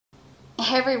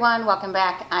Hey everyone, welcome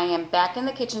back. I am back in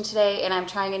the kitchen today and I'm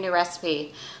trying a new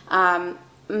recipe.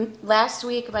 Last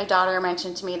week my daughter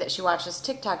mentioned to me that she watched this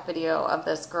TikTok video of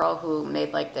this girl who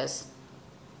made like this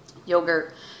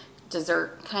yogurt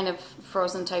dessert kind of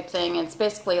frozen type thing. It's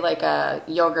basically like a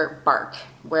yogurt bark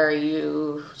where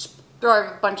you throw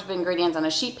a bunch of ingredients on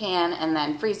a sheet pan and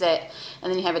then freeze it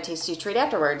and then you have a tasty treat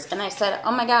afterwards. And I said,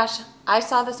 oh my gosh, I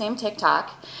saw the same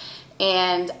TikTok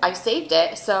and I saved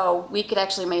it so we could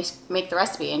actually make the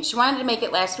recipe. And she wanted to make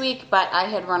it last week, but I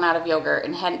had run out of yogurt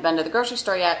and hadn't been to the grocery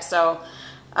store yet, so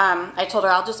I told her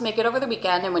I'll just make it over the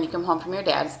weekend, and when you come home from your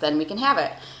dad's, then we can have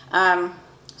it.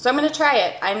 So I'm going to try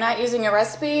it. I'm not using a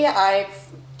recipe. I've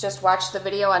just watched the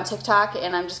video on TikTok,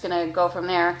 and I'm just going to go from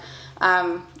there.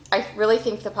 I really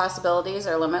think the possibilities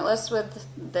are limitless with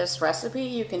this recipe.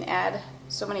 You can add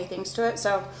so many things to it.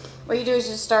 So what you do is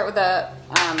you start with a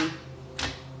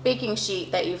baking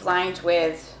sheet that you've lined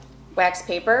with wax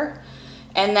paper,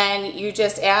 and then you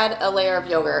just add a layer of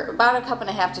yogurt, about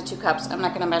 1.5 cups to 2 cups. I'm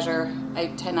not going to measure. I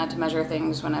tend not to measure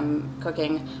things when I'm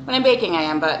cooking. When I'm baking I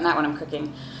am, but not when I'm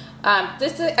cooking.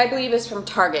 This I believe is from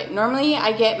Target. Normally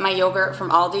I get my yogurt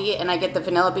from Aldi and I get the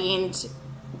vanilla beaned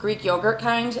Greek yogurt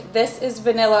kind. This is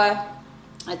vanilla.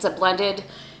 It's a blended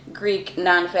Greek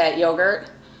non-fat yogurt.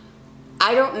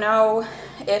 I don't know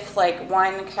if like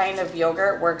one kind of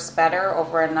yogurt works better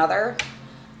over another.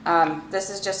 This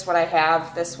is just what I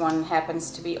have. This one happens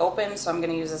to be open, so I'm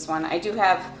going to use this one. I do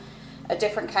have a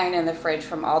different kind in the fridge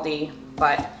from Aldi,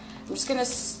 but I'm just going to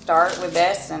start with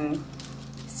this and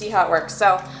see how it works.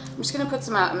 So I'm just going to put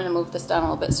some out. I'm going to move this down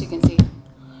a little bit so you can see.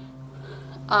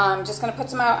 I'm just going to put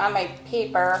some out on my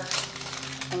paper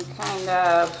and kind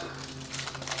of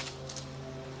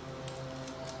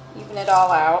even it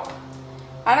all out.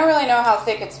 I don't really know how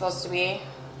thick it's supposed to be.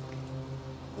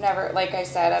 Never, like I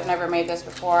said, I've never made this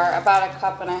before. About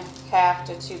 1.5 cups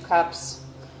to 2 cups.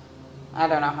 I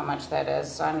don't know how much that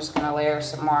is, so I'm just going to layer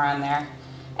some more on there.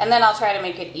 And then I'll try to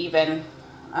make it even.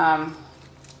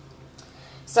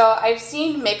 So I've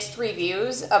seen mixed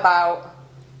reviews about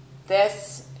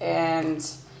this, and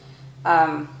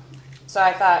so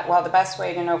I thought, well, the best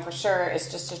way to know for sure is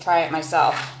just to try it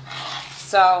myself.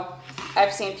 So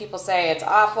I've seen people say it's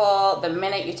awful. The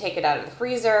minute you take it out of the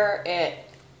freezer, it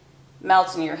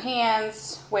melts in your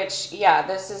hands, which, yeah,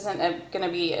 this isn't going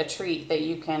to be a treat that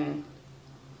you can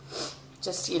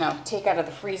just, you know, take out of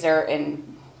the freezer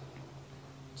and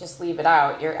just leave it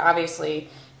out. You're obviously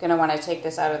going to want to take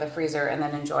this out of the freezer and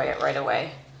then enjoy it right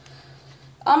away.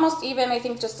 Almost even, I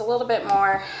think just a little bit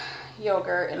more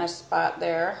yogurt in a spot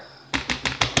there.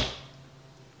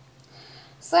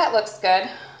 So that looks good.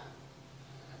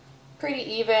 Pretty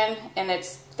even, and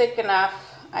it's thick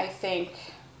enough, I think,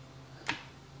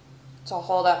 to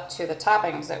hold up to the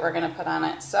toppings that we're going to put on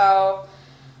it. So,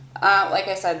 like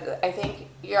I said, I think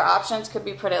your options could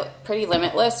be pretty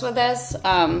limitless with this.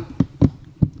 I'm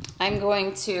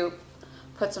going to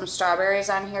put some strawberries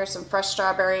on here, some fresh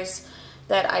strawberries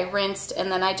that I rinsed,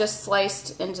 and then I just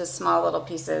sliced into small little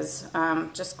pieces.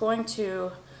 Just going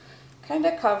to kind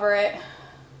of cover it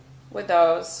with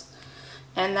those.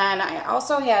 And then I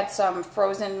also had some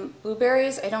frozen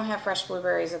blueberries. I don't have fresh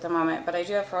blueberries at the moment, but I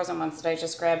do have frozen ones that I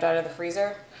just grabbed out of the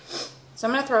freezer. So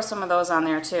I'm going to throw some of those on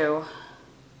there too.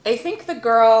 I think the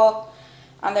girl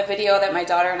on the video that my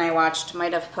daughter and I watched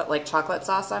might have put like chocolate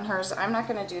sauce on hers. I'm not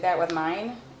going to do that with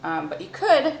mine, but you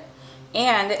could.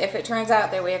 And if it turns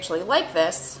out that we actually like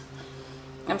this,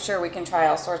 I'm sure we can try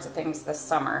all sorts of things this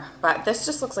summer. But this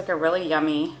just looks like a really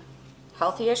yummy,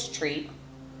 healthy-ish treat.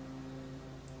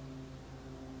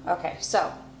 Okay,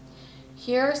 so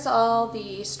here's all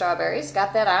the strawberries.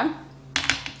 Got that on.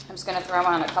 I'm just going to throw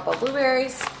on a couple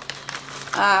blueberries.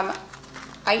 I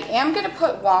am going to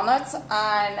put walnuts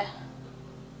on,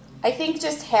 I think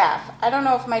just half. I don't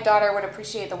know if my daughter would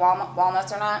appreciate the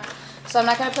walnuts or not, so I'm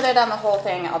not going to put it on the whole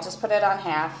thing. I'll just put it on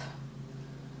half.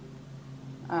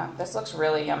 This looks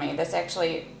really yummy. This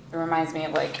actually reminds me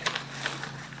of like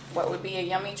what would be a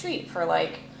yummy treat for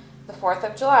like the 4th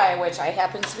of July, which I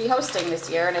happen to be hosting this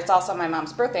year, and it's also my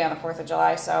mom's birthday on the 4th of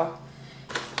July, so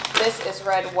this is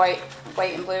red, white,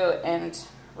 and blue, and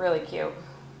really cute.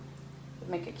 Would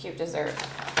make a cute dessert.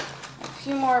 A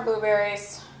few more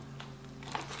blueberries,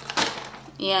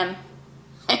 and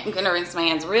I'm going to rinse my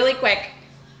hands really quick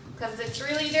because it's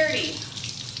really dirty.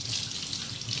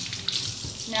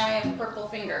 Now I have purple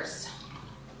fingers.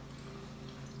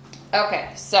 Okay,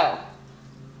 so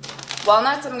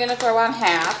walnuts I'm going to throw on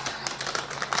half.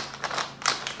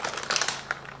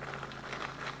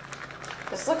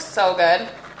 This looks so good.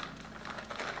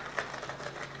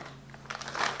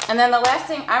 And then the last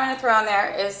thing I'm going to throw on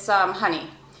there is some honey.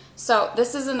 So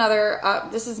this is another,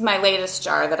 this is my latest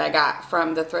jar that I got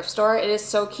from the thrift store. It is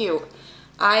so cute.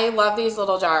 I love these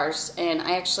little jars, and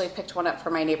I actually picked one up for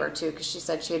my neighbor too because she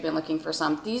said she had been looking for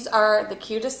some. These are the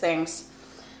cutest things.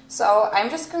 So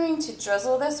I'm just going to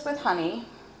drizzle this with honey.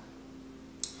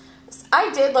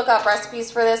 I did look up recipes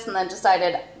for this and then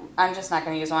decided I'm just not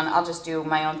going to use one. I'll just do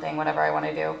my own thing, whatever I want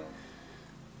to do.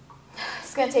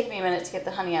 It's going to take me a minute to get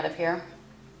the honey out of here.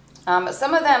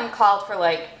 Some of them called for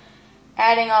like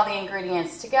adding all the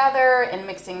ingredients together and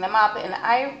mixing them up, and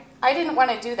I didn't want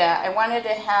to do that. I wanted to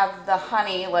have the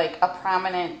honey like a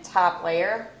prominent top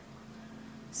layer,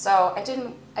 so I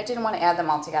didn't want to add them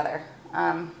all together.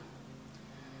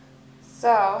 So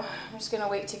I'm just going to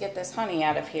wait to get this honey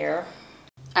out of here.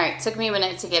 Alright, took me a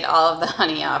minute to get all of the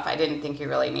honey off. I didn't think you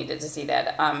really needed to see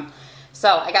that.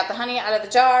 So I got the honey out of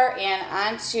the jar and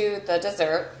onto the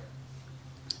dessert.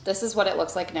 This is what it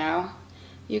looks like now.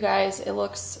 You guys, it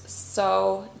looks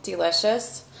so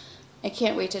delicious. I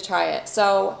can't wait to try it.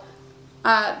 So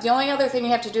the only other thing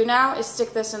you have to do now is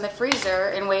stick this in the freezer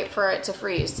and wait for it to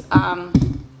freeze.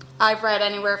 I've read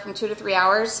anywhere from 2 to 3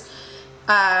 hours.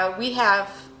 We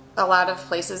have a lot of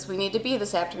places we need to be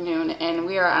this afternoon, and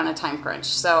we are on a time crunch.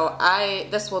 So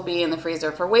this will be in the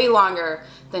freezer for way longer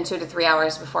than 2 to 3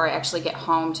 hours before I actually get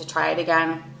home to try it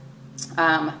again.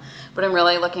 But I'm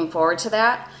really looking forward to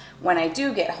that when I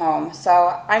do get home.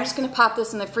 So I'm just going to pop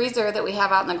this in the freezer that we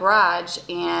have out in the garage,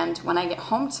 and when I get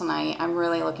home tonight, I'm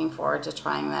really looking forward to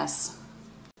trying this.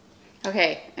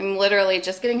 Okay, I'm literally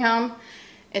just getting home.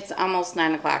 It's almost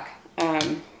 9 o'clock.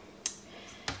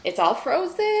 It's all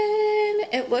frozen.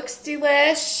 It looks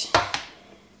delish.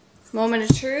 Moment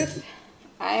of truth.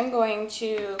 I'm going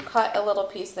to cut a little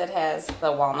piece that has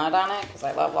the walnut on it because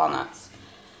I love walnuts.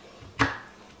 I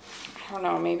don't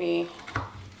know, maybe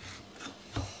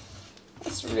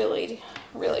it's really,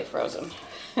 really frozen.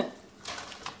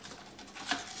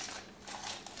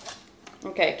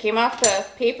 Okay, came off the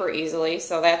paper easily,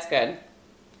 so that's good.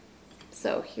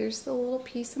 So here's the little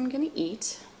piece I'm gonna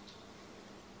eat.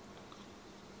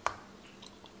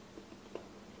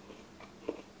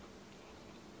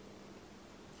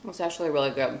 It's actually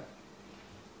really good.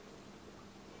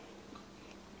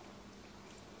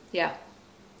 Yeah,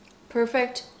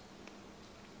 perfect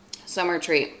summer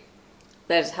treat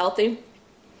that is healthy,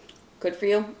 good for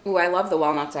you. Ooh, I love the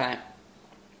walnuts on it.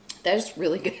 That is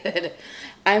really good.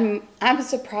 I'm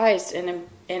surprised and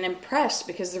impressed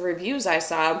because the reviews I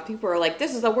saw, people were like,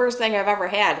 this is the worst thing I've ever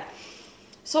had.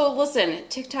 So listen,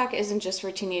 TikTok isn't just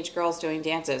for teenage girls doing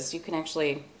dances. You can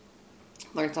actually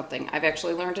learn something. I've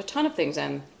actually learned a ton of things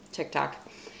on TikTok,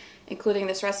 including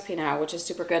this recipe now, which is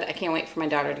super good. I can't wait for my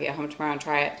daughter to get home tomorrow and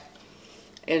try it.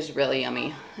 It is really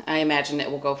yummy. I imagine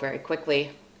it will go very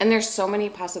quickly. And there's so many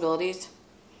possibilities.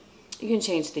 You can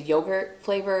change the yogurt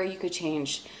flavor. You could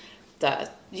change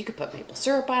you could put maple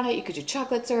syrup on it. You could do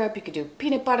chocolate syrup. You could do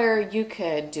peanut butter. You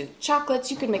could do chocolates.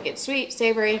 You could make it sweet,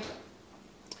 savory.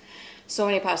 So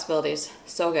many possibilities.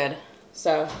 So good.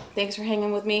 So thanks for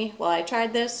hanging with me while I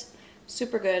tried this.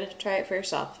 Super good. Try it for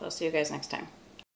yourself. I'll see you guys next time.